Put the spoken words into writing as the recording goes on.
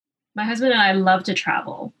My husband and I love to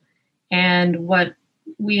travel. And what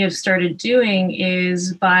we have started doing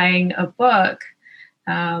is buying a book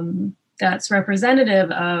that's representative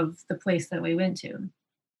of the place that we went to.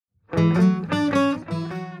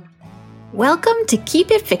 Welcome to Keep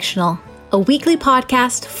It Fictional, a weekly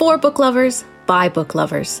podcast for book lovers by book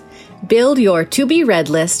lovers. Build your to-be-read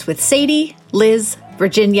list with Sadie, Liz,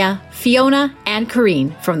 Virginia, Fiona, and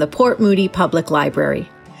Corrine from the Port Moody Public Library.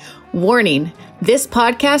 Warning, this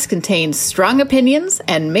podcast contains strong opinions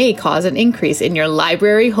and may cause an increase in your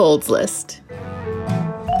library holds list.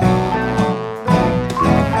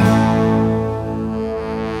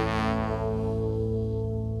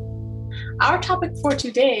 Our topic for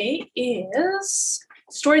today is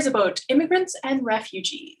stories about immigrants and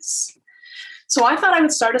refugees. So I thought I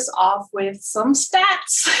would start us off with some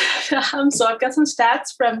stats. So I've got some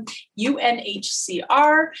stats from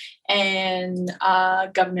UNHCR and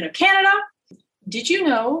Government of Canada. Did you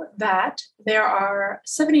know that there are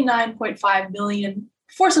 79.5 million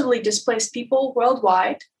forcibly displaced people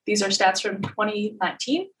worldwide? These are stats from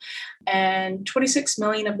 2019, and 26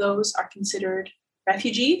 million of those are considered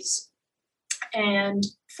refugees, and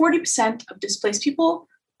 40% of displaced people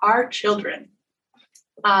are children.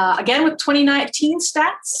 Again, with 2019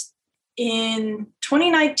 stats, in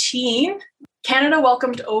 2019, Canada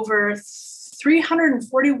welcomed over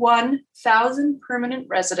 341,000 permanent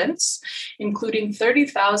residents, including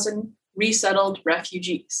 30,000 resettled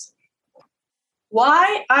refugees.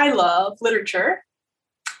 Why I love literature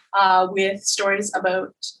with stories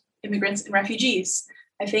about immigrants and refugees.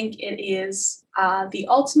 I think it is the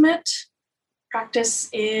ultimate practice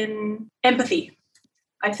in empathy.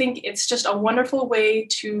 I think it's just a wonderful way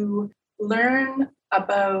to learn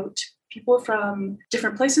about people from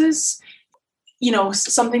different places. You know,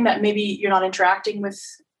 something that maybe you're not interacting with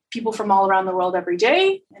people from all around the world every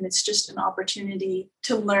day. And it's just an opportunity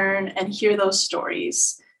to learn and hear those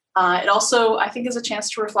stories. It also, I think, is a chance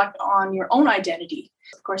to reflect on your own identity.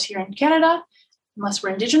 Of course, here in Canada, unless we're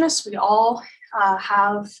Indigenous, we all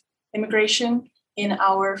have immigration in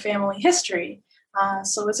our family history.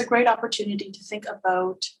 So it's a great opportunity to think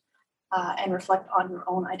about and reflect on your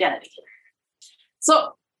own identity.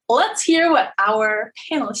 So let's hear what our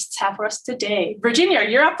panelists have for us today. Virginia,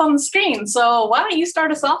 you're up on the screen. So why don't you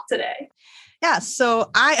start us off today? Yeah,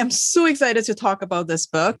 so I am so excited to talk about this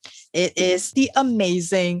book. It is the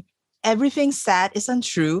amazing Everything Sad is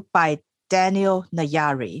Untrue by Daniel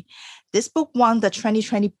Nayari. This book won the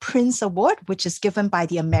 2020 Prince Award, which is given by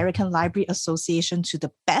the American Library Association to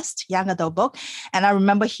the best young adult book. And I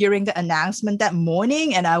remember hearing the announcement that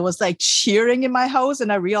morning and I was like cheering in my house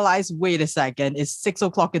and I realized, wait a second, it's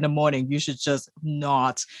 6:00 in the morning. You should just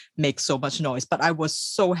not make so much noise. But I was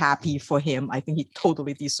so happy for him. I think he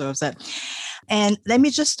totally deserves it. And let me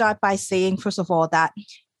just start by saying, first of all, that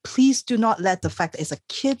please do not let the fact that it's a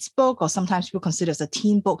kid's book or sometimes people consider it as a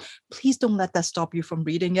teen book, please don't let that stop you from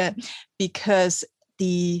reading it, because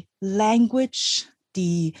the language,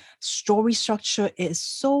 the story structure is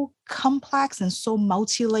so complex and so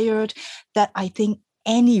multi-layered that I think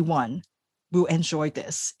anyone will enjoy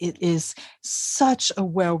this. It is such a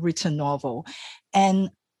well-written novel. And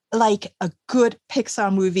like a good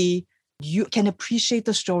Pixar movie, you can appreciate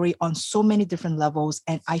the story on so many different levels.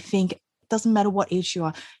 And I think doesn't matter what age you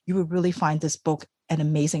are, you will really find this book an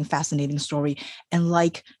amazing, fascinating story. And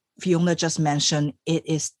like Fiona just mentioned, it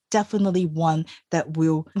is definitely one that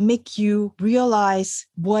will make you realize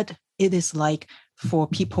what it is like for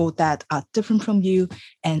people that are different from you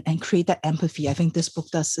and create that empathy. I think this book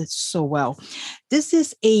does it so well. This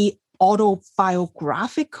is a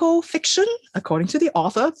autobiographical fiction, according to the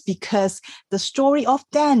author, because the story of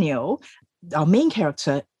Daniel, our main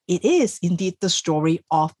character, it is indeed the story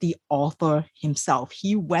of the author himself.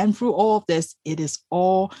 He went through all of this. It is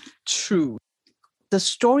all true. The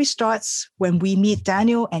story starts when we meet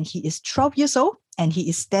Daniel and he is 12 years old and he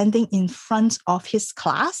is standing in front of his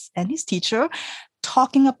class and his teacher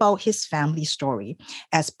talking about his family story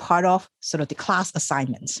as part of sort of the class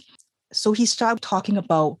assignments. So he started talking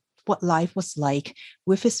about what life was like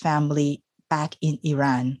with his family back in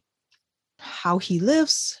Iran, how he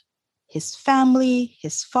lives, his family,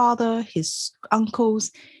 his father, his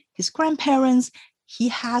uncles, his grandparents. He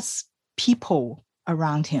has people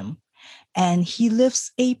around him and he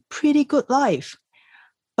lives a pretty good life.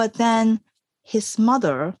 But then his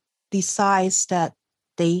mother decides that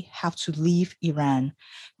they have to leave Iran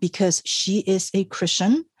because she is a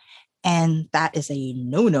Christian and that is a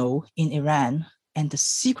no-no in Iran. And the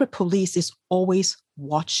secret police is always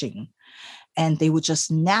watching. And they would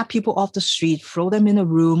just nab people off the street, throw them in a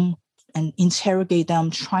room, and interrogate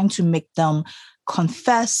them, trying to make them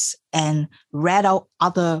confess and rat out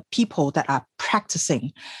other people that are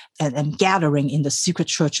practicing and gathering in the secret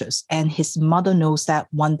churches. And his mother knows that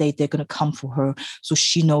one day they're going to come for her. So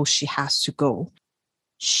she knows she has to go.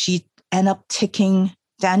 She end up taking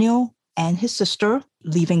Daniel and his sister,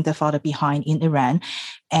 leaving their father behind in Iran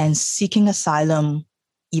and seeking asylum.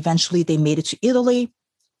 Eventually, they made it to Italy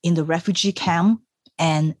in the refugee camp.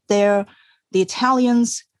 And there, the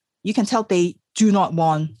Italians, you can tell they do not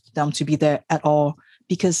want them to be there at all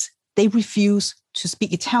because they refuse to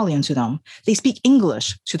speak Italian to them. They speak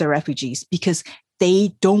English to the refugees because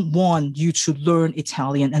they don't want you to learn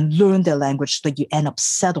Italian and learn their language so that you end up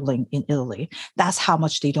settling in Italy. That's how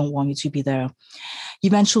much they don't want you to be there.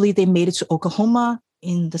 Eventually, they made it to Oklahoma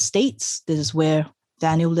in the States. This is where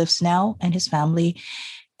Daniel lives now and his family.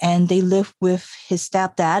 And they live with his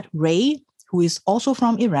stepdad, Ray, who is also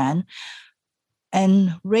from Iran.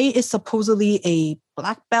 And Ray is supposedly a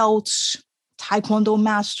black belt Taekwondo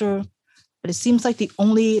master, but it seems like the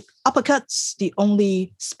only uppercuts, the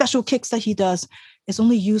only special kicks that he does is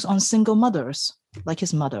only used on single mothers, like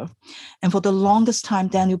his mother. And for the longest time,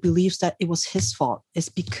 Daniel believes that it was his fault. It's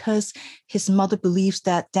because his mother believes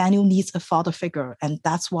that Daniel needs a father figure, and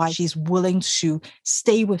that's why she's willing to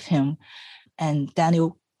stay with him. And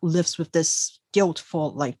Daniel lives with this guilt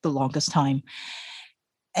for like the longest time.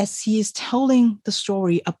 As he is telling the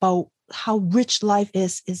story about how rich life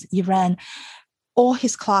is Iran, all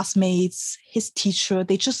his classmates, his teacher,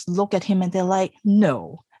 they just look at him and they're like,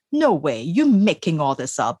 no way, you're making all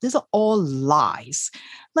this up. These are all lies.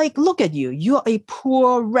 Like, look at you. You're a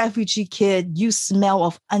poor refugee kid. You smell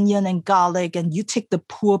of onion and garlic and you take the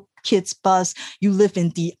poor kid's bus. You live in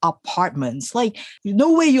the apartments. Like,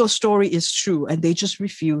 no way your story is true. And they just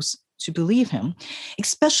refuse to believe him,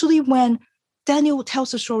 especially when Daniel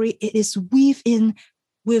tells the story. It is weaved in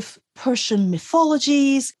with Persian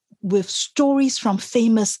mythologies, with stories from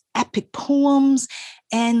famous epic poems,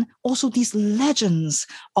 and also these legends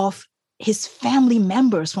of his family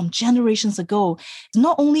members from generations ago.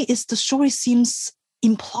 Not only is the story seems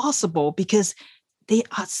implausible because they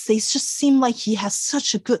just seem like he has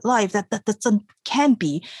such a good life that can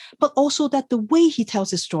be, but also that the way he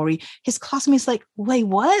tells his story, his classmates like, wait,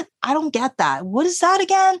 what? I don't get that. What is that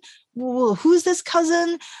again? Well, who's this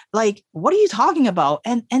cousin? Like, what are you talking about?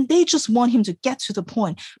 And they just want him to get to the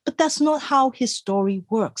point. But that's not how his story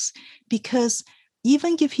works, because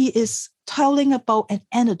even if he is telling about an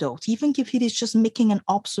anecdote, even if he is just making an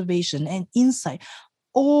observation and insight,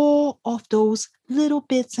 all of those little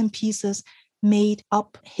bits and pieces made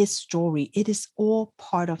up his story. It is all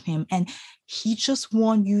part of him. And he just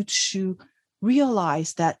wants you to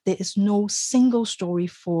realize that there is no single story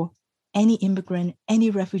for any immigrant,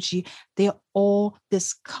 any refugee. They're all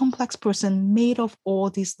this complex person made of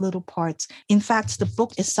all these little parts. In fact, the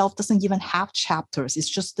book itself doesn't even have chapters. It's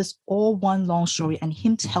just this all one long story and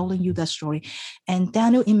him telling you that story. And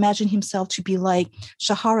Daniel imagined himself to be like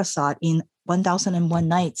Shahrazad in 1001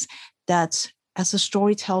 Nights, that as a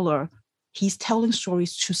storyteller, he's telling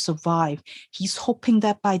stories to survive. He's hoping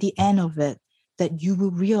that by the end of it, that you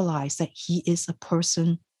will realize that he is a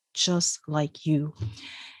person just like you.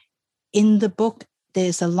 In the book,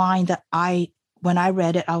 there's a line that when I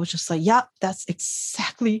read it, I was just like, yeah, that's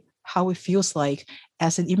exactly how it feels like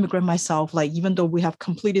as an immigrant myself. Like, even though we have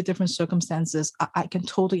completely different circumstances, I can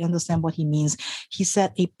totally understand what he means. He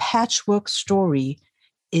said a patchwork story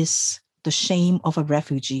is the shame of a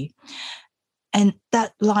refugee. And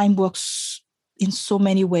that line works in so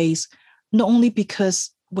many ways, not only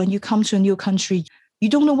because when you come to a new country, you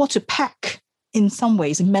don't know what to pack. In some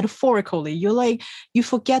ways, and metaphorically, you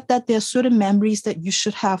forget that there are certain memories that you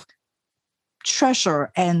should have treasure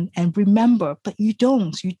and remember, but you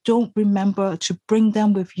don't remember to bring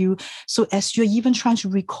them with you. So as you're even trying to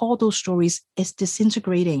recall those stories, it's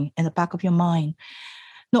disintegrating in the back of your mind.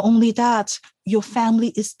 Not only that, your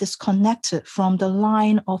family is disconnected from the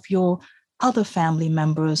line of your other family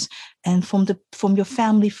members and from your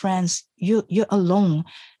family friends. You're alone.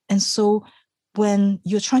 And so when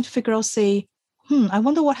you're trying to figure out, say, I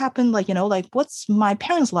wonder what happened, what's my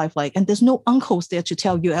parents' life like? And there's no uncles there to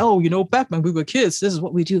tell you, back when we were kids, this is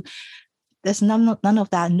what we do. There's none of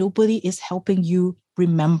that. Nobody is helping you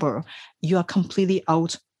remember. You are completely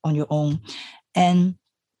out on your own. And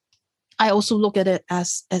I also look at it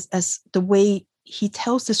as the way he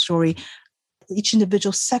tells the story, each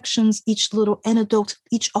individual sections, each little anecdote,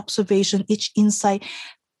 each observation, each insight,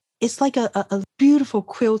 it's like a beautiful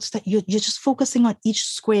quilt that you're just focusing on each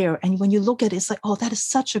square. And when you look at it, it's like, oh, that is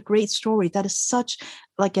such a great story. That is such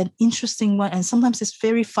like an interesting one. And sometimes it's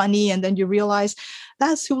very funny. And then you realize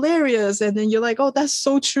that's hilarious. And then you're like, oh, that's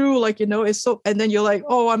so true. Like, it's so, and then you're like,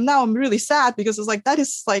 oh, I'm really sad because it's like, that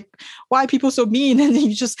is like, why are people so mean? And then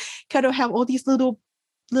you just kind of have all these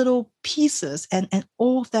little pieces and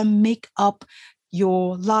all of them make up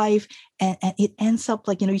your life, and it ends up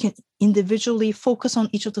like, you can individually focus on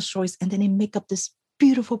each of the stories, and then it make up this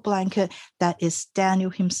beautiful blanket that is Daniel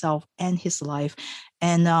himself and his life.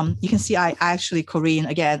 And you can see I actually, Corinne,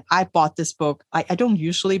 again, I bought this book. I don't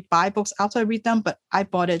usually buy books after I read them, but I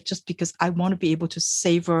bought it just because I want to be able to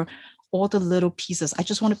savor all the little pieces. I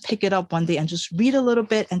just want to pick it up one day and just read a little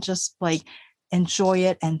bit and just like enjoy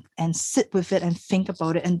it and sit with it and think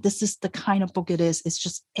about it. And this is the kind of book it is. It's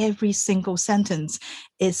just every single sentence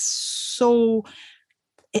is so,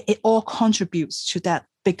 it all contributes to that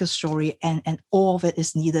bigger story, and all of it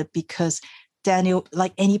is needed because Daniel,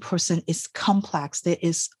 like any person, is complex. There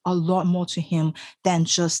is a lot more to him than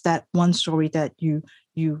just that one story that you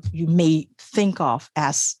may think of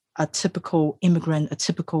as a typical immigrant, a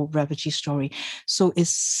typical refugee story. So it's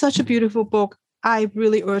such a beautiful book. I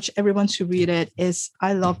really urge everyone to read it.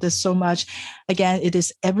 I love this so much. Again, it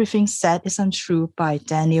is Everything Said is Untrue by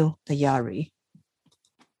Daniel Nayari.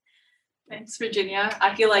 Thanks, Virginia.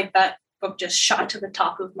 I feel like that book just shot to the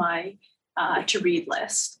top of my to read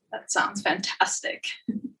list. That sounds fantastic.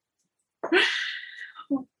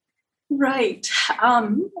 Right.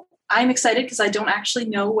 I'm excited because I don't actually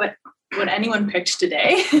know what anyone picked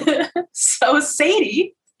today. So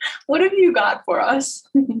Sadie, what have you got for us?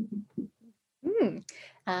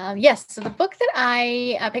 Yes, so the book that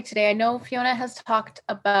I picked today, I know Fiona has talked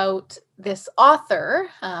about this author,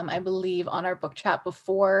 I believe, on our book chat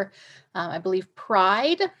before, I believe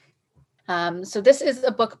Pride. So this is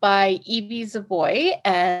a book by Evie Zavoy,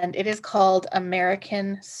 and it is called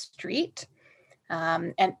American Street.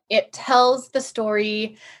 And it tells the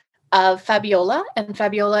story of Fabiola, and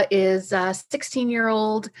Fabiola is a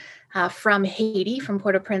 16-year-old from Haiti, from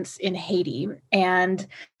Port-au-Prince in Haiti. And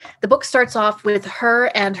the book starts off with her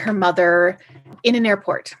and her mother in an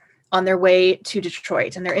airport on their way to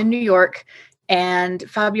Detroit. And they're in New York, and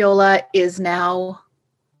Fabiola is now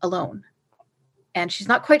alone. And she's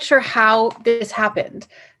not quite sure how this happened.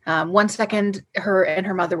 One second, her and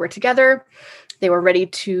her mother were together. They were ready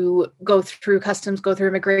to go through customs, go through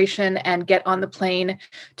immigration, and get on the plane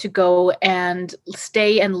to go and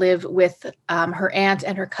stay and live with her aunt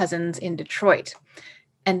and her cousins in Detroit.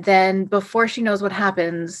 And then before she knows what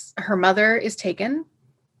happens, her mother is taken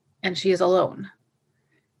and she is alone.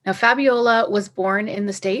 Now, Fabiola was born in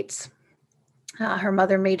the States. Her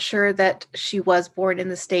mother made sure that she was born in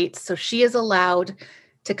the States, so she is allowed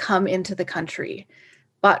to come into the country.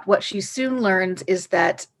 But what she soon learns is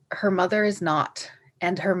that her mother is not,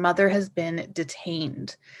 and her mother has been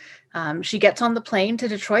detained. She gets on the plane to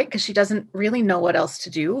Detroit because she doesn't really know what else to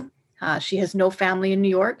do. She has no family in New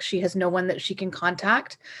York. She has no one that she can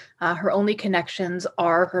contact. Her only connections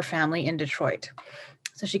are her family in Detroit.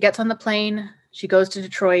 So she gets on the plane. She goes to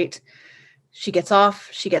Detroit. She gets off.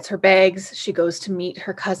 She gets her bags. She goes to meet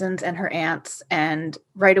her cousins and her aunts. And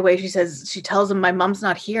right away she tells them, my mom's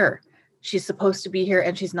not here. She's supposed to be here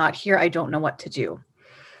and she's not here. I don't know what to do.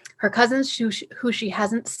 Her cousins, who she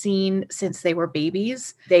hasn't seen since they were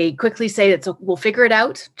babies, they quickly say that we'll figure it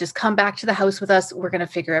out. Just come back to the house with us. We're going to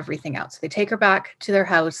figure everything out. So they take her back to their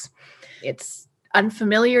house. It's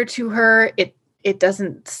unfamiliar to her. It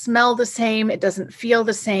doesn't smell the same. It doesn't feel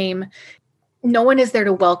the same. No one is there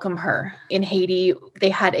to welcome her. In Haiti,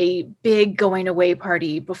 they had a big going away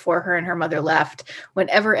party before her and her mother left.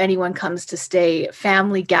 Whenever anyone comes to stay,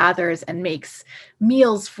 family gathers and makes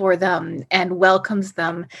meals for them and welcomes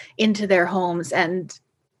them into their homes. And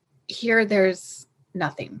here there's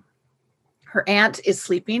nothing. Her aunt is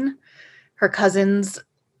sleeping. Her cousins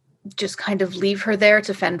just kind of leave her there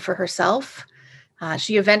to fend for herself.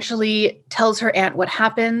 She eventually tells her aunt what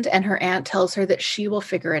happened, and her aunt tells her that she will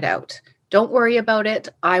figure it out. Don't worry about it.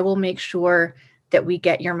 I will make sure that we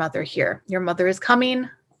get your mother here. Your mother is coming.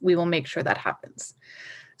 We will make sure that happens.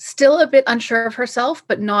 Still a bit unsure of herself,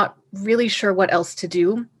 but not really sure what else to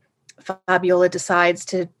do. Fabiola decides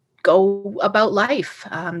to go about life.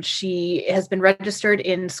 She has been registered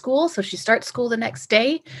in school, so she starts school the next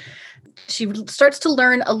day. She starts to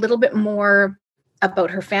learn a little bit more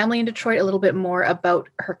about her family in Detroit, a little bit more about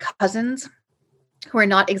her cousins, who are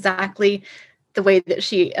not exactly the way that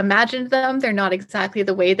she imagined them. They're not exactly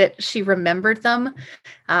the way that she remembered them.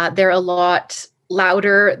 They're a lot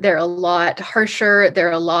louder. They're a lot harsher.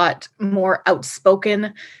 They're a lot more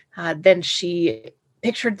outspoken than she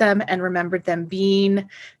pictured them and remembered them being.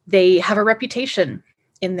 They have a reputation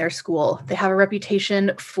in their school. They have a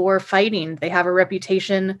reputation for fighting. They have a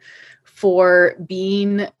reputation for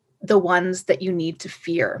being the ones that you need to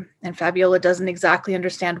fear. And Fabiola doesn't exactly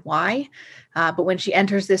understand why, but when she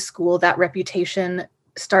enters this school, that reputation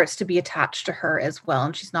starts to be attached to her as well,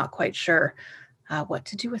 and she's not quite sure what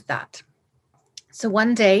to do with that. So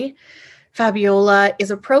one day, Fabiola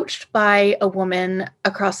is approached by a woman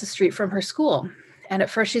across the street from her school. And at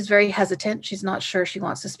first, she's very hesitant. She's not sure she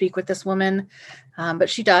wants to speak with this woman, but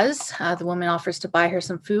she does. The woman offers to buy her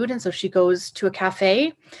some food, and so she goes to a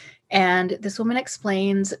cafe. And this woman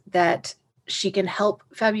explains that she can help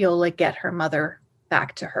Fabiola get her mother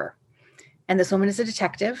back to her. And this woman is a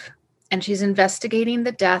detective, and she's investigating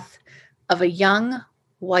the death of a young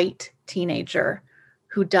white teenager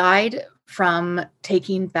who died from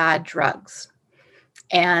taking bad drugs.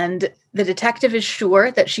 And the detective is sure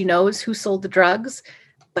that she knows who sold the drugs,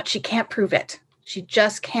 but she can't prove it. She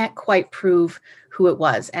just can't quite prove who it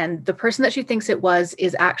was. And the person that she thinks it was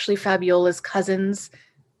is actually Fabiola's cousin's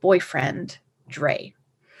boyfriend, Dre.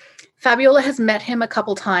 Fabiola has met him a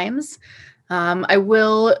couple times. I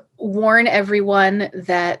will warn everyone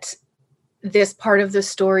that this part of the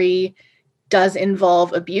story does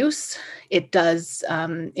involve abuse. It does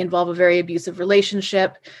involve a very abusive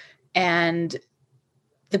relationship, and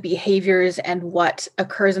the behaviors and what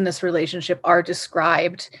occurs in this relationship are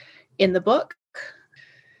described in the book.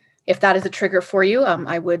 If that is a trigger for you,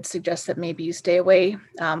 I would suggest that maybe you stay away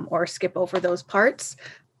or skip over those parts.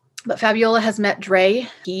 But Fabiola has met Dre.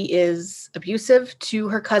 He is abusive to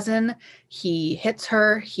her cousin. He hits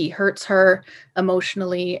her. He hurts her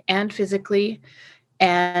emotionally and physically.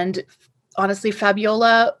 And honestly,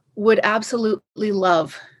 Fabiola would absolutely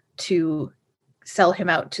love to sell him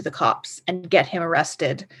out to the cops and get him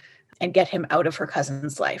arrested and get him out of her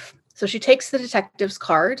cousin's life. So she takes the detective's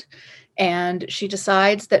card and she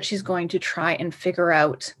decides that she's going to try and figure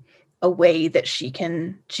out a way that she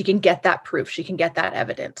can get that proof, she can get that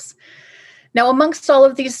evidence. Now, amongst all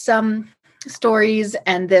of these stories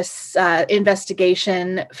and this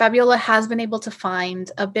investigation, Fabiola has been able to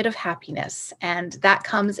find a bit of happiness, and that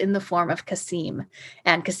comes in the form of Kasim.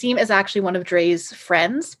 And Kasim is actually one of Dre's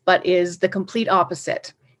friends, but is the complete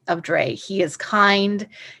opposite of Dre. He is kind,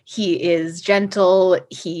 he is gentle,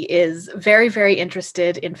 he is very, very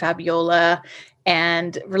interested in Fabiola,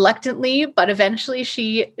 and reluctantly, but eventually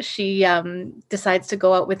she decides to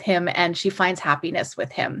go out with him, and she finds happiness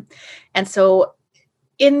with him. And so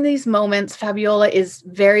in these moments, Fabiola is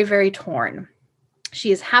very, very torn.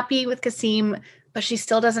 She is happy with Kasim, but she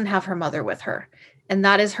still doesn't have her mother with her. And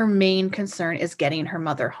that is her main concern, is getting her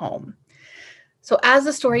mother home. So as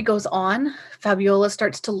the story goes on, Fabiola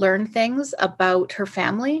starts to learn things about her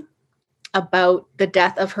family, about the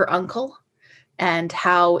death of her uncle, and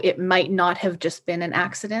how it might not have just been an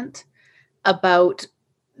accident, about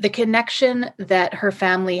the connection that her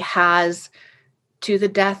family has to the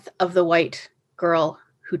death of the white girl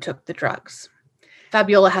who took the drugs.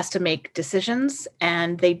 Fabiola has to make decisions,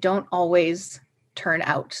 and they don't always turn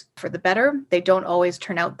out for the better. They don't always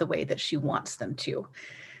turn out the way that she wants them to.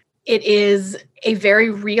 It is a very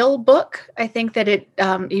real book. I think that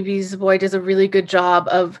Ibi Zoboi does a really good job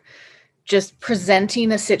of just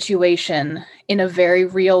presenting a situation in a very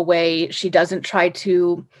real way. She doesn't try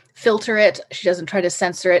to filter it. She doesn't try to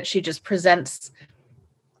censor it. She just presents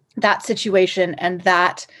that situation, and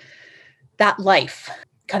that life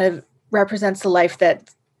kind of represents the life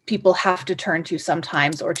that people have to turn to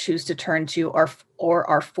sometimes, or choose to turn to, or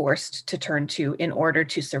are forced to turn to in order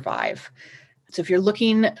to survive. So if you're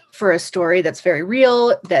looking for a story that's very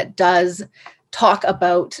real, that does talk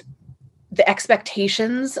about the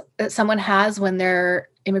expectations that someone has when they're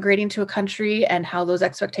immigrating to a country, and how those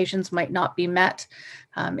expectations might not be met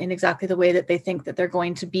in exactly the way that they think that they're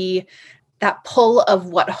going to be, that pull of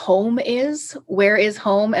what home is, where is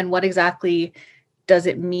home, and what exactly does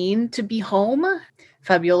it mean to be home?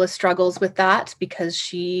 Fabiola struggles with that because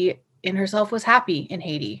she in herself was happy in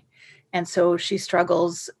Haiti. And so she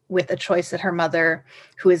struggles with a choice that her mother,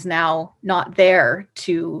 who is now not there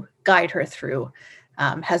to guide her through,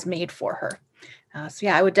 has made for her. So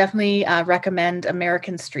yeah, I would definitely recommend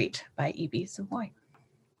American Street by Ibi Zoboi.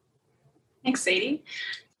 Thanks, Sadie.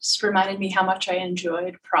 Just reminded me how much I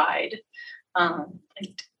enjoyed Pride. I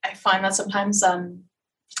find that sometimes,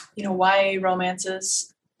 YA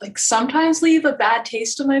romances like sometimes leave a bad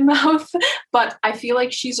taste in my mouth, but I feel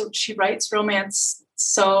like she writes romance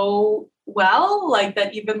so well, like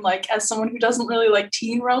that even like as someone who doesn't really like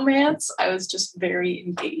teen romance, I was just very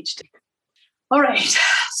engaged. All right,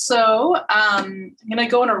 so I'm going to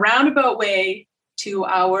go in a roundabout way to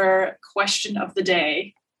our question of the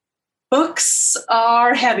day. Books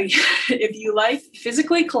are heavy. If you like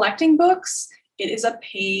physically collecting books, it is a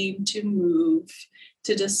pain to move,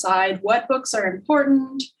 to decide what books are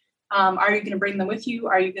important. Are you going to bring them with you?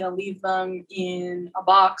 Are you going to leave them in a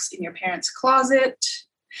box in your parents' closet?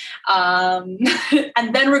 And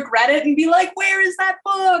then regret it and be like, where is that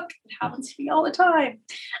book? It happens to me all the time.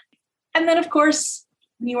 And then, of course,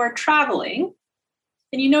 when you are traveling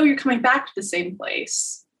and you know you're coming back to the same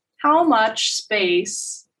place, how much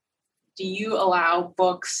space do you allow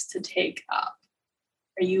books to take up?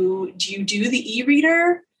 Do you do the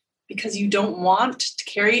e-reader because you don't want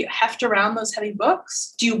to heft around those heavy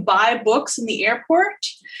books? Do you buy books in the airport?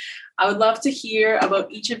 I would love to hear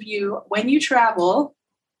about each of you. When you travel,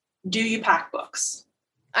 do you pack books?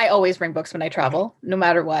 I always bring books when I travel, no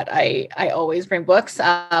matter what. I always bring books.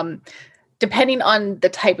 Depending on the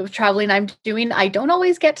type of traveling I'm doing, I don't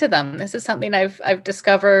always get to them. This is something I've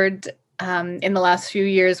discovered in the last few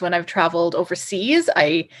years when I've traveled overseas.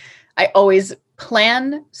 I always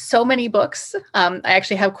plan so many books. I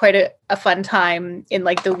actually have quite a fun time in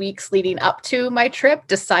like the weeks leading up to my trip,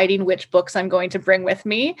 deciding which books I'm going to bring with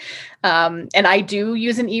me. And I do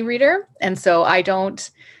use an e-reader. And so I don't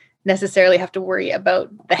necessarily have to worry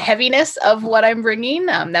about the heaviness of what I'm bringing.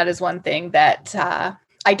 That is one thing that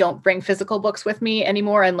I don't bring physical books with me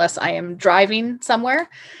anymore unless I am driving somewhere.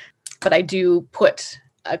 But I do put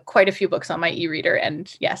quite a few books on my e-reader.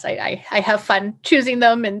 And yes, I have fun choosing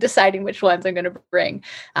them and deciding which ones I'm going to bring.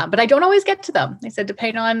 But I don't always get to them. I said,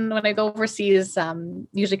 depending on when I go overseas,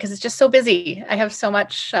 usually because it's just so busy. I have so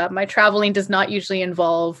much. My traveling does not usually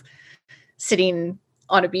involve sitting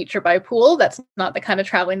on a beach or by a pool. That's not the kind of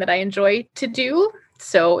traveling that I enjoy to do.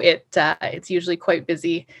 So it's usually quite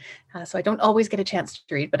busy. So I don't always get a chance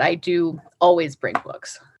to read, but I do always bring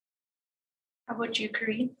books. How about you,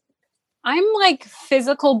 Corinne? I'm like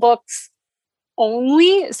physical books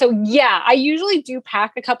only. So yeah, I usually do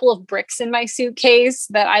pack a couple of bricks in my suitcase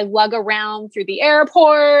that I lug around through the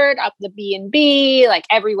airport, up the B&B, like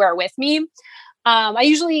everywhere with me.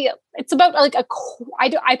 It's about like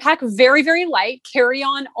I pack very, very light, carry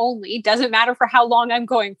on only. Doesn't matter for how long I'm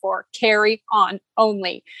going for, carry on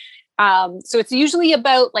only. So it's usually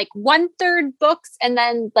about like 1/3 books and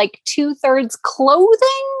then like 2/3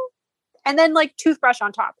 clothing and then like toothbrush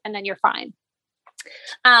on top, and then you're fine.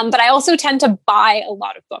 But I also tend to buy a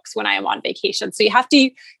lot of books when I am on vacation. So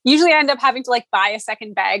usually I end up having to like buy a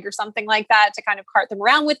second bag or something like that to kind of cart them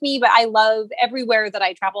around with me. But I love everywhere that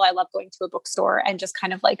I travel. I love going to a bookstore and just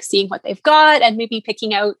kind of like seeing what they've got and maybe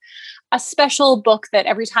picking out a special book that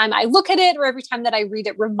every time I look at it or every time that I read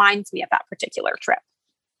it reminds me of that particular trip.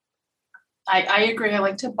 I agree. I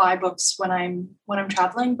like to buy books when I'm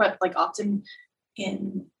traveling, but like often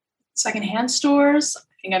in secondhand stores. I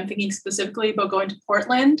think I'm thinking specifically about going to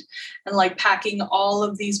Portland and like packing all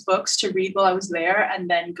of these books to read while I was there, and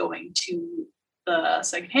then going to the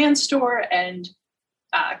secondhand store and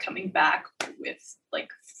coming back with like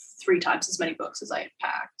 3 times as many books as I had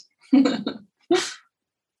packed.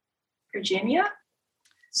 Virginia?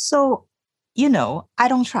 So, I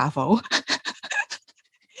don't travel.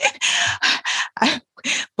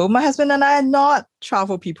 Both my husband and I are not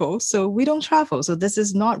travel people, so we don't travel. So this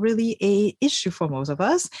is not really a issue for most of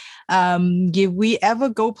us. If we ever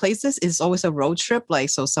go places, it's always a road trip, like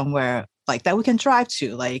so somewhere like that we can drive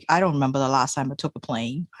to. Like I don't remember the last time I took a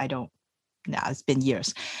plane. It's been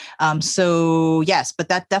years. So yes, but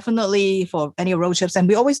that definitely for any road trips. And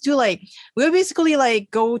we always do we basically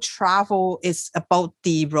go travel is about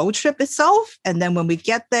the road trip itself. And then when we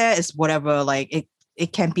get there, it's whatever,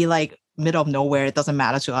 it can be middle of nowhere. It doesn't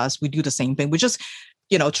matter to us. We do the same thing. We just,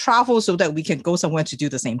 travel so that we can go somewhere to do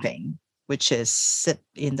the same thing, which is sit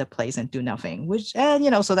in the place and do nothing,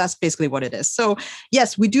 so that's basically what it is. So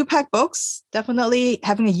yes, we do pack books. Definitely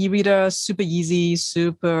having an e-reader, super easy,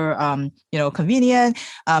 super, convenient.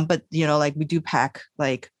 But, we do pack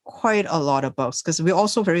quite a lot of books because we're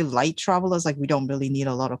also very light travelers. We don't really need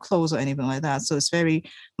a lot of clothes or anything like that. So it's very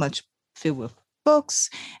much filled with books.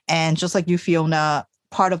 And just like you, Fiona,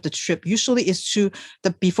 part of the trip usually is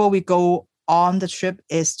before we go on the trip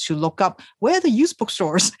is to look up where the used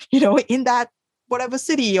bookstores, in that whatever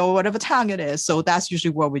city or whatever town it is. So that's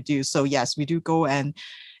usually what we do. So yes, we do go and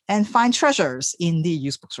find treasures in the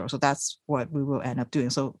used bookstore. So that's what we will end up doing.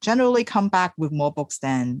 So generally come back with more books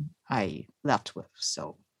than I left with.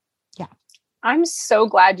 So yeah. I'm so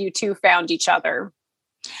glad you two found each other.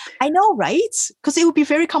 I know, right? Because it would be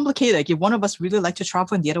very complicated. If one of us really like to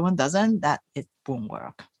travel and the other one doesn't, that it won't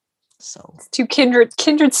work. So it's 2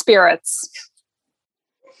 kindred spirits.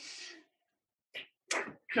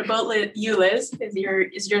 What about you, Liz?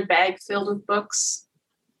 Is your bag filled with books?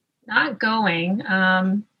 Not going.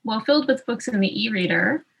 Well, filled with books in the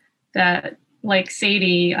e-reader that, like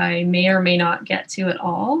Sadie, I may or may not get to at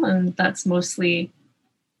all. And that's mostly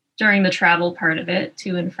during the travel part of it,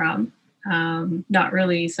 to and from. Not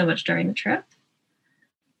really so much during the trip.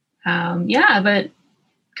 Yeah, but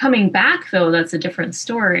coming back, though, that's a different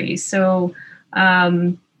story. So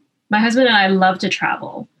my husband and I love to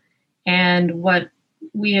travel. And what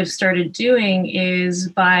we have started doing is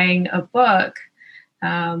buying a book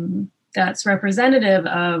that's representative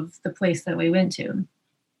of the place that we went to.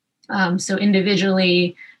 So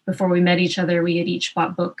individually, before we met each other, we had each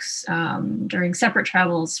bought books during separate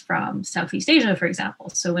travels from Southeast Asia, for example.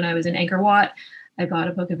 So when I was in Angkor Wat, I bought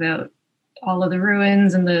a book about all of the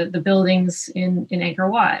ruins and the buildings in Angkor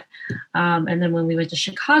Wat. And then when we went to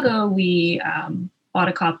Chicago, we bought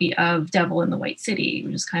a copy of Devil in the White City,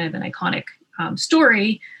 which is kind of an iconic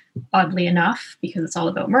story, oddly enough, because it's all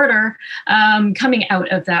about murder, coming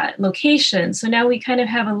out of that location. So now we kind of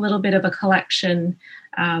have a little bit of a collection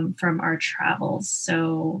from our travels.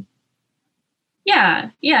 So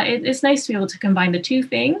it's nice to be able to combine the two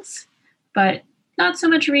things, but not so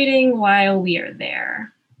much reading while we are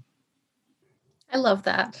there. I love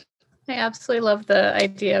that. I absolutely love the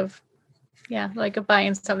idea of,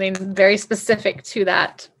 buying something very specific to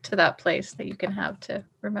that place that you can have to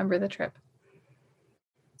remember the trip.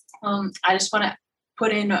 I just want to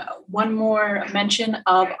put in one more mention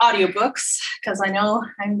of audiobooks, because I know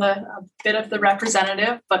I'm a bit of the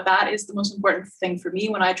representative, but that is the most important thing for me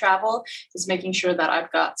when I travel, is making sure that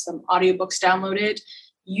I've got some audiobooks downloaded.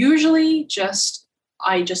 Usually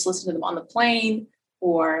I just listen to them on the plane,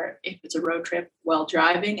 or if it's a road trip while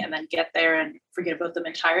driving, and then get there and forget about them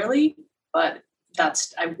entirely. But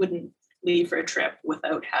I wouldn't leave for a trip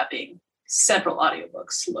without having several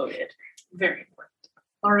audiobooks loaded. Very important.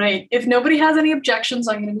 All right. If nobody has any objections,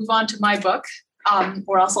 I'm going to move on to my book,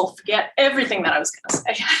 or else I'll forget everything that I was going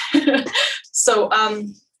to say. So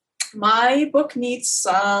my book needs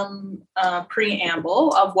some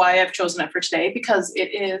preamble of why I've chosen it for today, because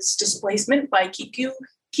it is Displacement by Kiku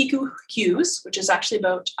Hughes, which is actually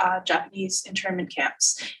about Japanese internment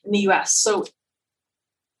camps in the US. So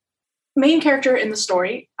main character in the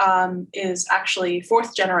story is actually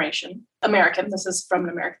fourth generation American. This is from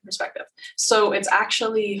an American perspective. So it's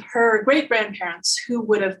actually her great-grandparents who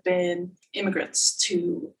would have been immigrants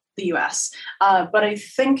to the US. But I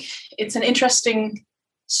think it's an interesting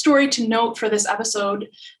story to note for this episode,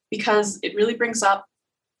 because it really brings up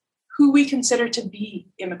who we consider to be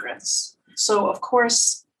immigrants. So, of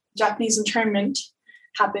course, Japanese internment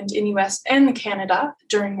happened in US and Canada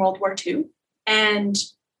during World War II. And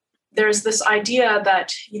there's this idea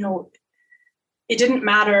that, it didn't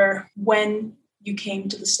matter when you came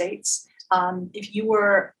to the States. If you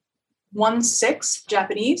were 1/6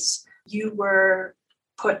 Japanese, you were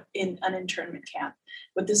put in an internment camp,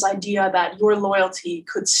 with this idea that your loyalty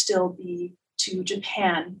could still be to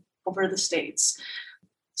Japan over the States.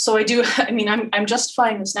 So I'm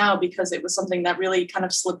justifying this now because it was something that really kind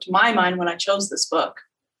of slipped my mind when I chose this book.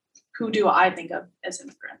 Who do I think of as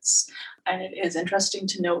immigrants? And it is interesting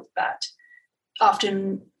to note that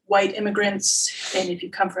often white immigrants, and if you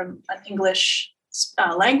come from an English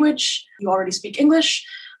language, you already speak English,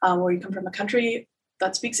 or you come from a country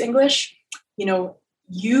that speaks English,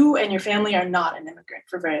 you and your family are not an immigrant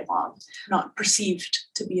for very long, not perceived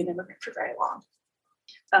to be an immigrant for very long.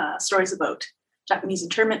 Stories about Japanese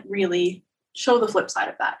internment really show the flip side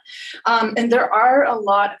of that. And there are a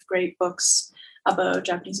lot of great books about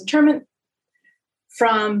Japanese internment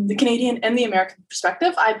from the Canadian and the American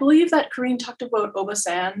perspective. I believe that Corinne talked about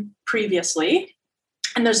Obasan previously,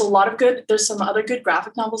 and there's some other good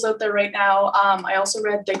graphic novels out there right now. I also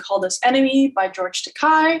read They Called Us Enemy by George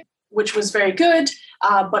Takei, which was very good,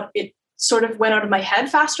 but it sort of went out of my head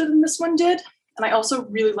faster than this one did. And I also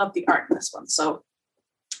really love the art in this one. So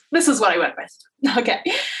this is what I went with. Okay.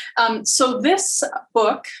 So this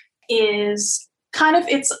book is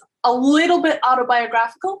it's a little bit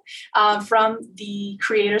autobiographical from the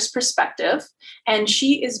creator's perspective. And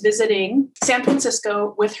she is visiting San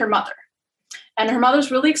Francisco with her mother. And her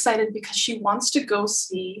mother's really excited because she wants to go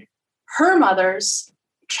see her mother's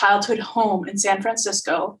childhood home in San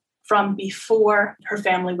Francisco from before her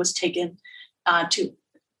family was taken to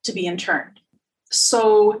be interned.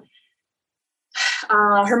 So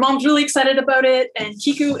her mom's really excited about it, and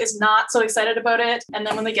Kiku is not so excited about it. And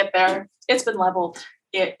then when they get there, it's been leveled.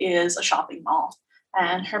 It is a shopping mall,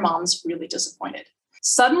 and her mom's really disappointed.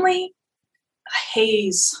 Suddenly, a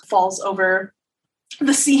haze falls over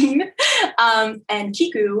the scene, and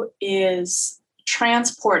Kiku is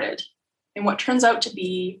transported in what turns out to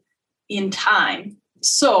be in time.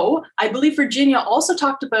 So I believe Virginia also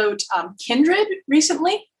talked about Kindred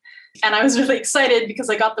recently. And I was really excited because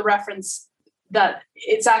I got the reference that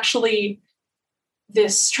it's actually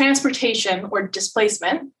this transportation or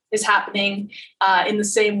displacement is happening in the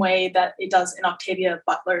same way that it does in Octavia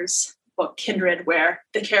Butler's book Kindred, where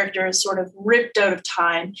the character is sort of ripped out of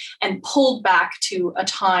time and pulled back to a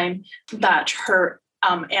time that her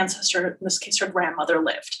ancestor, in this case her grandmother,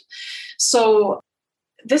 lived. So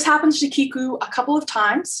this happens to Kiku a couple of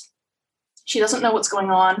times. She doesn't know what's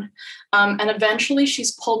going on. And eventually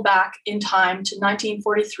she's pulled back in time to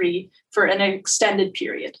 1943 for an extended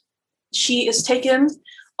period. She is taken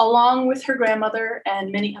along with her grandmother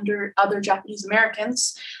and many other Japanese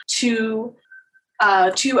Americans to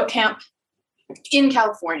a camp in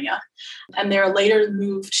California. And they're later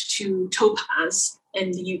moved to Topaz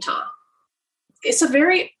in Utah. It's a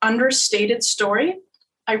very understated story.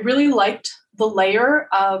 I really liked the layer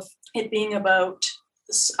of it being about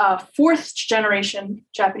this fourth generation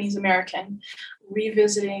Japanese American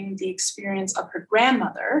revisiting the experience of her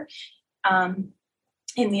grandmother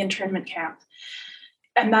in the internment camp.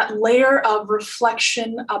 And that layer of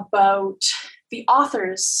reflection about the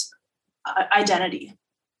author's identity.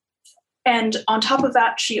 And on top of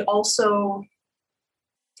that, she also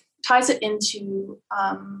ties it into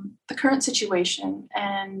the current situation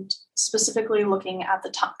and specifically looking at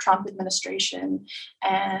the Trump administration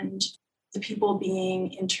and the people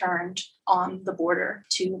being interned on the border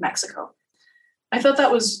to Mexico. I thought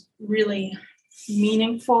that was really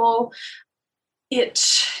meaningful.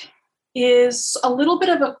 It is a little bit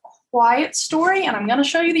of a quiet story, and I'm going to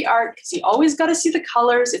show you the art because you always got to see the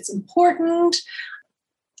colors. It's important.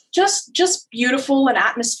 Just beautiful and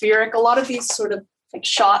atmospheric. A lot of these sort of like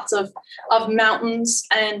shots of mountains,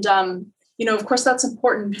 and of course that's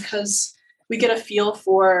important because we get a feel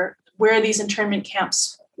for where these internment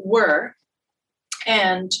camps were.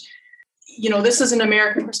 And this is an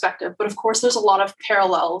American perspective, but of course there's a lot of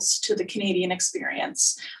parallels to the Canadian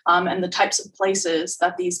experience and the types of places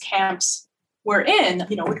that these camps were in,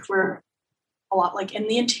 which were a lot like in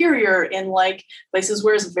the interior, in like places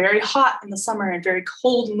where it's very hot in the summer and very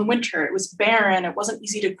cold in the winter. It was barren. It wasn't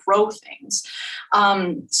easy to grow things.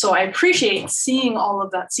 So I appreciate seeing all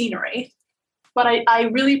of that scenery. But I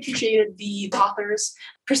really appreciated the author's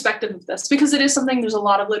perspective of this because it is something, there's a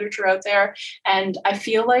lot of literature out there. And I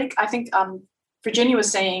think Virginia was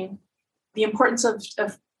saying the importance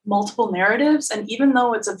of multiple narratives. And even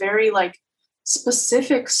though it's a very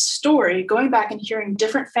specific story, going back and hearing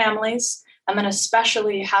different families, and then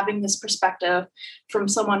especially having this perspective from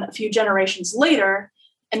someone a few generations later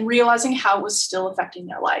and realizing how it was still affecting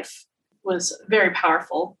their life was very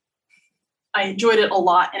powerful. I enjoyed it a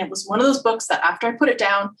lot. And it was one of those books that after I put it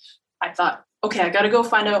down, I thought, okay, I got to go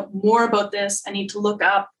find out more about this. I need to look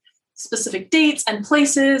up specific dates and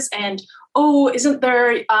places. And, wasn't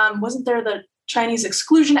there the Chinese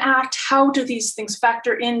Exclusion Act? How do these things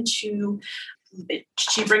factor into it?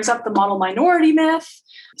 She brings up the model minority myth.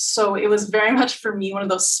 So it was very much for me, one of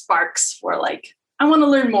those sparks for I want to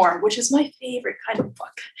learn more, which is my favorite kind of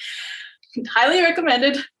book. Highly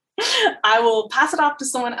recommended. I will pass it off to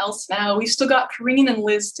someone else now. We've still got Kareen and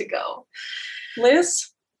Liz to go. Liz,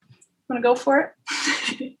 want to go for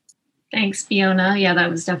it? Thanks, Fiona. Yeah, that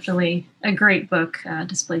was definitely a great book,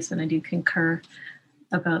 Displacement. I do concur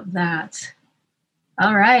about that.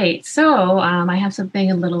 All right, so I have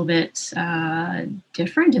something a little bit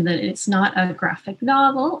different in that it's not a graphic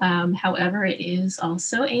novel. However, it is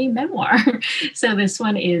also a memoir. So this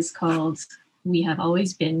one is called We Have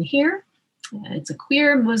Always Been Here. It's a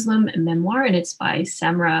queer Muslim memoir, and it's by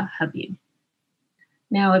Samra Habib.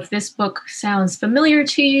 Now, if this book sounds familiar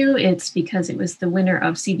to you, it's because it was the winner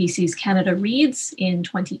of CBC's Canada Reads in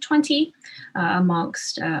 2020,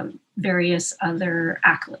 amongst various other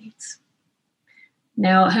accolades.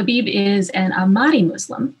 Now, Habib is an Ahmadi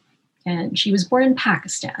Muslim, and she was born in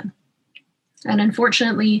Pakistan. And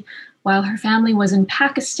unfortunately, while her family was in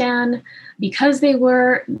Pakistan, because they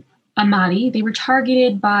were Ahmadi, they were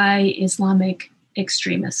targeted by Islamic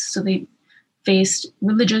extremists. So they faced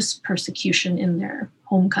religious persecution in their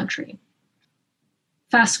home country.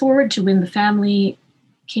 Fast forward to when the family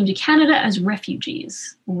came to Canada as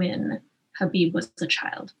refugees when Habib was a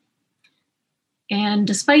child. And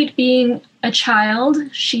despite being a child,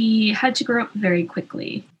 she had to grow up very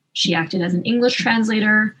quickly. She acted as an English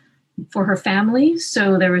translator for her family.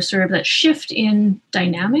 So there was sort of that shift in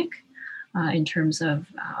dynamic in terms of,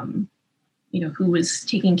 who was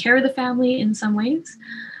taking care of the family in some ways.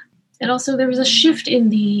 And also there was a shift in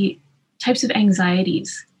the types of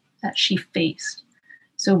anxieties that she faced.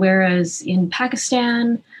 So whereas in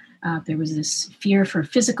Pakistan, There was this fear for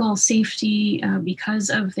physical safety because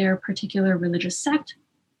of their particular religious sect.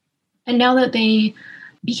 And now that they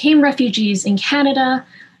became refugees in Canada,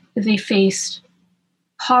 they faced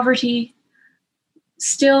poverty,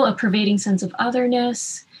 still a pervading sense of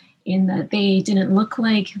otherness, in that they didn't look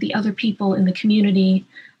like the other people in the community,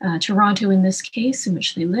 Toronto in this case, in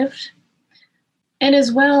which they lived. And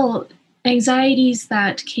as well, anxieties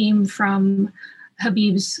that came from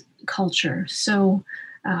Habib's culture. So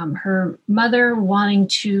her mother wanting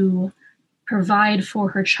to provide for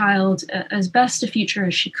her child as best a future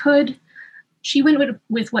as she could. She went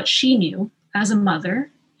with what she knew as a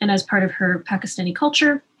mother and as part of her Pakistani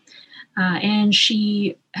culture. And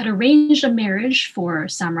she had arranged a marriage for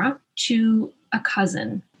Samra to a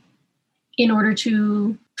cousin in order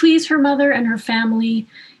to please her mother and her family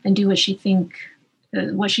and do what she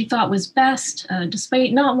thought was best.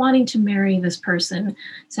 Despite not wanting to marry this person,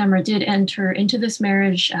 Samra did enter into this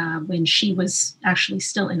marriage when she was actually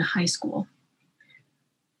still in high school.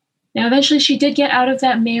 Now, eventually she did get out of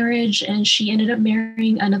that marriage and she ended up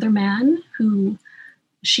marrying another man who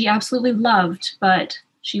she absolutely loved, but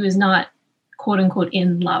she was not, quote unquote,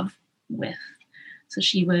 in love with. So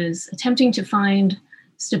she was attempting to find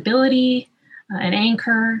stability, an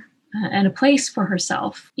anchor, and a place for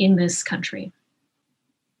herself in this country.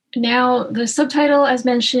 Now, the subtitle, as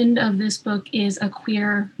mentioned, of this book is A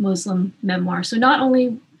Queer Muslim Memoir. So not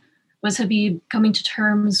only was Habib coming to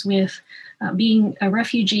terms with being a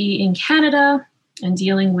refugee in Canada and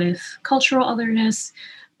dealing with cultural otherness,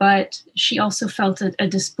 but she also felt a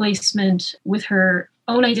displacement with her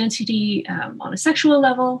own identity on a sexual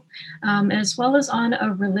level, as well as on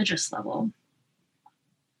a religious level.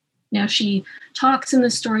 Now, she talks in the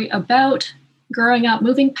story about growing up,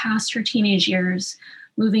 moving past her teenage years,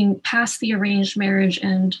 moving past the arranged marriage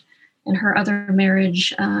and her other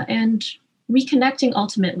marriage, and reconnecting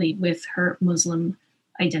ultimately with her Muslim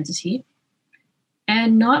identity.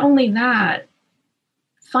 And not only that,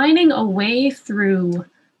 finding a way through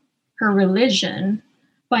her religion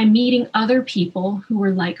by meeting other people who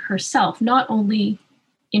were like herself, not only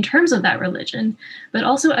in terms of that religion, but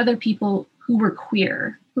also other people who were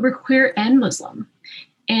queer and Muslim,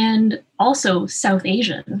 and also South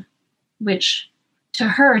Asian, which to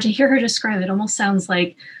hear her describe it almost sounds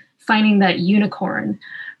like finding that unicorn.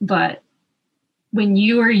 But when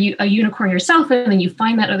you are a unicorn yourself and then you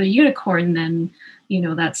find that other unicorn, then,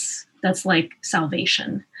 that's like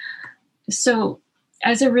salvation. So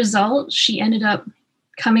as a result, she ended up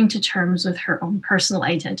coming to terms with her own personal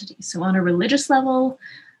identity. So on a religious level,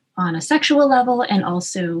 on a sexual level, and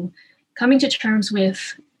also coming to terms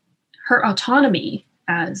with her autonomy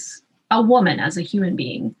as a woman, as a human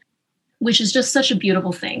being, which is just such a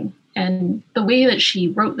beautiful thing. And the way that she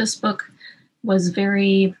wrote this book was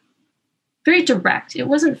very, very direct. It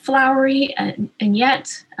wasn't flowery, and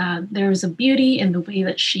yet there was a beauty in the way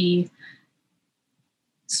that she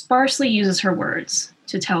sparsely uses her words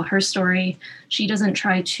to tell her story. She doesn't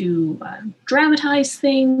try to dramatize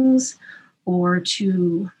things or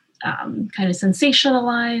to kind of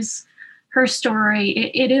sensationalize her story.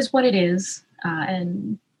 It is what it is.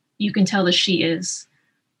 And you can tell that she is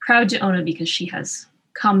proud to own it because she has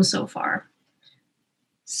come so far.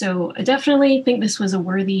 So I definitely think this was a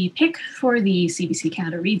worthy pick for the CBC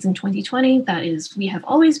Canada Reads in 2020. That is We Have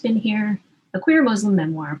Always Been Here, A Queer Muslim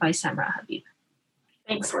Memoir by Samra Habib.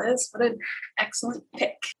 Thanks, Liz. What an excellent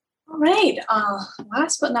pick. All right.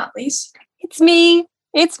 Last but not least. It's me.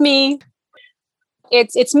 It's me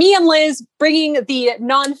and Liz bringing the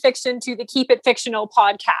nonfiction to the Keep It Fictional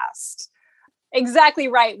podcast. Exactly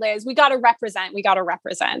right, Liz. We got to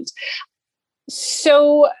represent.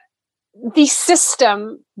 So the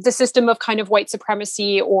system of kind of white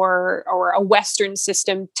supremacy or a Western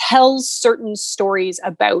system tells certain stories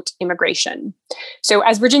about immigration. So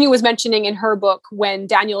as Virginia was mentioning in her book, when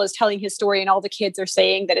Daniel is telling his story and all the kids are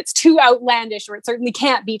saying that it's too outlandish or it certainly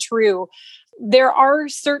can't be true, there are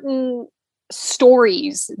certain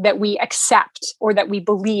stories that we accept or that we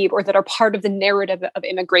believe or that are part of the narrative of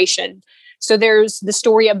immigration. So there's the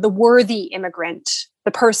story of the worthy immigrant,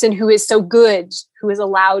 the person who is so good, who is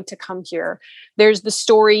allowed to come here. There's the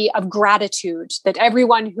story of gratitude, that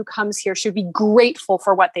everyone who comes here should be grateful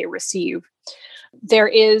for what they receive. There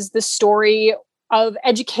is the story of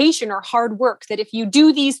education or hard work, that if you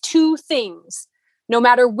do these two things, no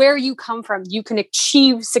matter where you come from, you can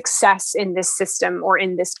achieve success in this system or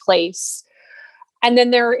in this place. And then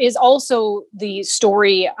there is also the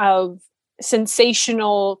story of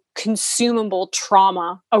sensational, consumable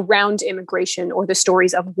trauma around immigration, or the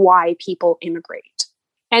stories of why people immigrate.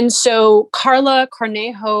 And so Carla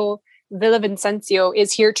Cornejo Villavicencio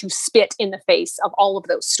is here to spit in the face of all of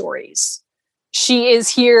those stories. She is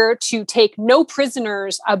here to take no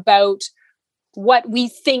prisoners about what we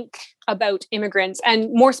think about immigrants,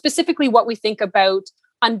 and more specifically, what we think about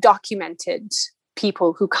undocumented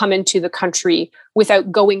people who come into the country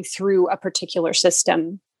without going through a particular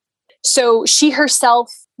system. So she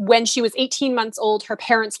herself, when she was 18 months old, her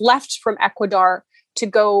parents left from Ecuador to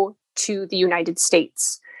go to the United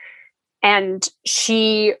States. And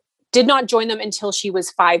she did not join them until she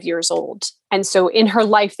was 5 years old. And so in her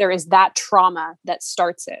life, there is that trauma that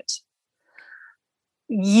starts it.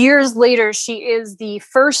 Years later, she is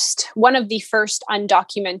one of the first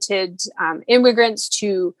undocumented immigrants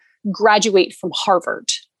to graduate from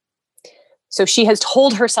Harvard. So she has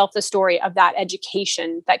told herself the story of that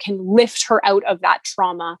education that can lift her out of that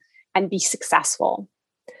trauma and be successful.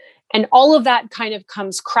 And all of that kind of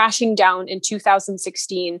comes crashing down in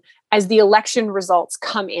 2016 as the election results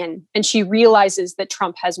come in, and she realizes that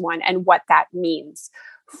Trump has won and what that means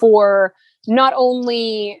for not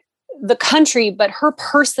only the country, but her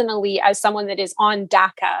personally as someone that is on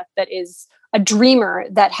DACA, that is a dreamer,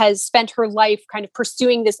 that has spent her life kind of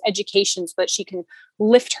pursuing this education so that she can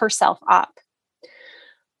lift herself up.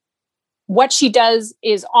 What she does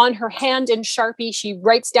is, on her hand in Sharpie, she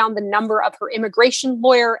writes down the number of her immigration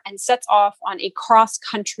lawyer and sets off on a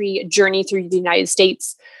cross-country journey through the United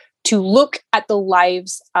States to look at the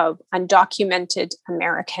lives of undocumented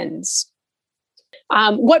Americans.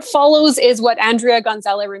 What follows is what Andrea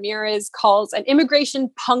González Ramirez calls an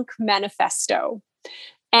immigration punk manifesto.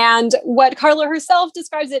 And what Carla herself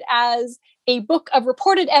describes it as a book of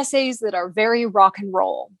reported essays that are very rock and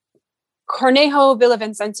roll. Cornejo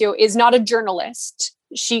Villavicencio is not a journalist.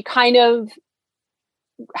 She kind of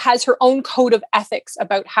has her own code of ethics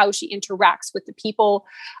about how she interacts with the people,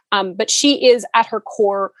 but she is at her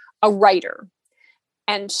core a writer.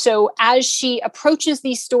 And so as she approaches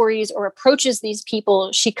these stories or approaches these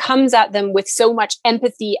people, she comes at them with so much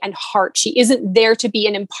empathy and heart. She isn't there to be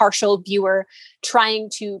an impartial viewer trying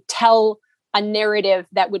to tell a narrative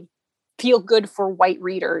that would feel good for white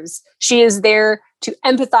readers. She is there to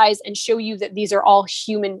empathize and show you that these are all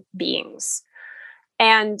human beings.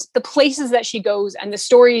 And the places that she goes and the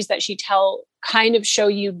stories that she tells kind of show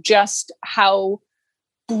you just how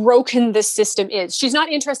broken this system is. She's not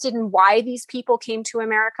interested in why these people came to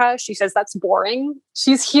America. She says that's boring.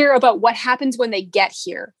 She's here about what happens when they get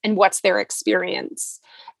here and what's their experience.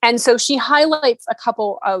 And so she highlights a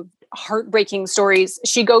couple of heartbreaking stories.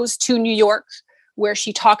 She goes to New York, where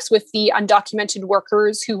she talks with the undocumented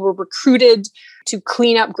workers who were recruited to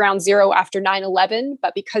clean up Ground Zero after 9/11,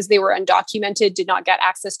 but because they were undocumented, did not get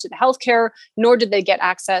access to the healthcare, nor did they get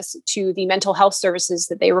access to the mental health services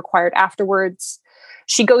that they required afterwards.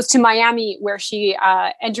 She goes to Miami, where she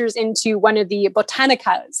enters into one of the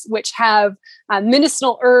botanicas, which have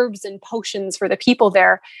medicinal herbs and potions for the people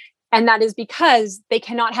there. And that is because they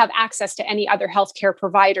cannot have access to any other healthcare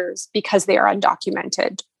providers because they are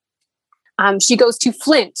undocumented. She goes to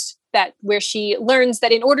Flint, where she learns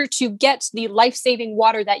that in order to get the life-saving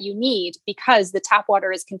water that you need, because the tap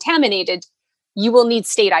water is contaminated, you will need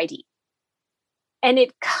state ID. And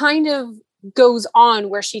it kind of goes on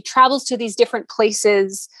where she travels to these different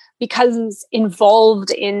places, becomes involved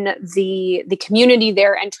in the community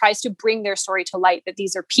there, and tries to bring their story to light, that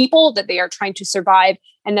these are people, that they are trying to survive,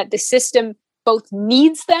 and that the system both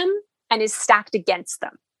needs them and is stacked against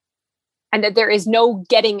them, and that there is no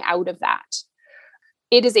getting out of that.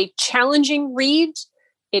 It is a challenging read.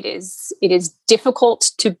 It is difficult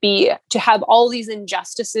to have all these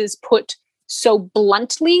injustices put so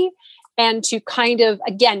bluntly, and to kind of,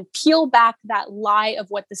 again, peel back that lie of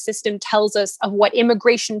what the system tells us of what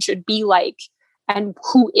immigration should be like and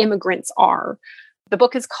who immigrants are. The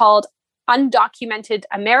book is called Undocumented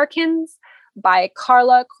Americans by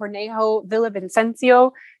Carla Cornejo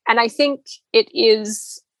Villavicencio. And I think it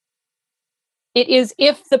is,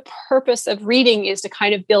 if the purpose of reading is to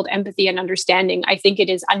kind of build empathy and understanding, I think it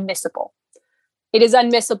is unmissable. It is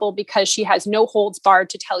unmissable because she has no holds barred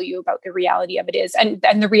to tell you about the reality of it is, and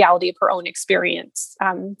the reality of her own experience.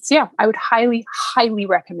 So yeah, I would highly, highly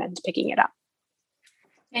recommend picking it up.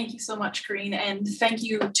 Thank you so much, Corinne. And thank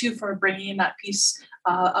you too for bringing in that piece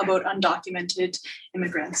about undocumented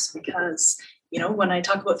immigrants, because, when I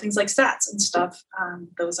talk about things like stats and stuff,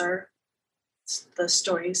 those are the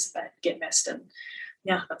stories that get missed. And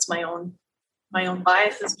yeah, that's my own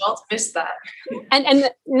bias as well to miss that. And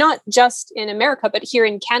not just in America, but here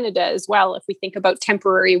in Canada as well. If we think about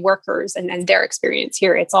temporary workers and their experience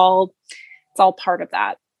here, it's all part of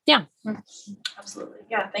that. Yeah. Absolutely.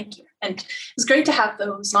 Yeah. Thank you. And it's great to have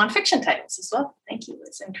those nonfiction titles as well. Thank you,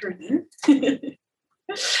 Liz and Corinne.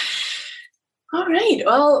 All right.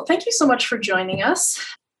 Well, thank you so much for joining us.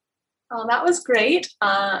 That was great.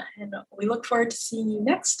 And we look forward to seeing you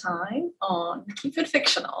next time on Keep It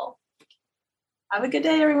Fictional. Have a good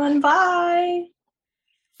day, everyone. Bye.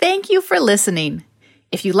 Thank you for listening.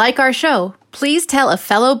 If you like our show, please tell a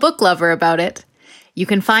fellow book lover about it. You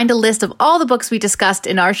can find a list of all the books we discussed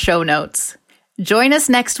in our show notes. Join us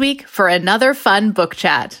next week for another fun book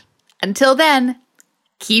chat. Until then,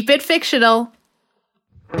 keep it fictional.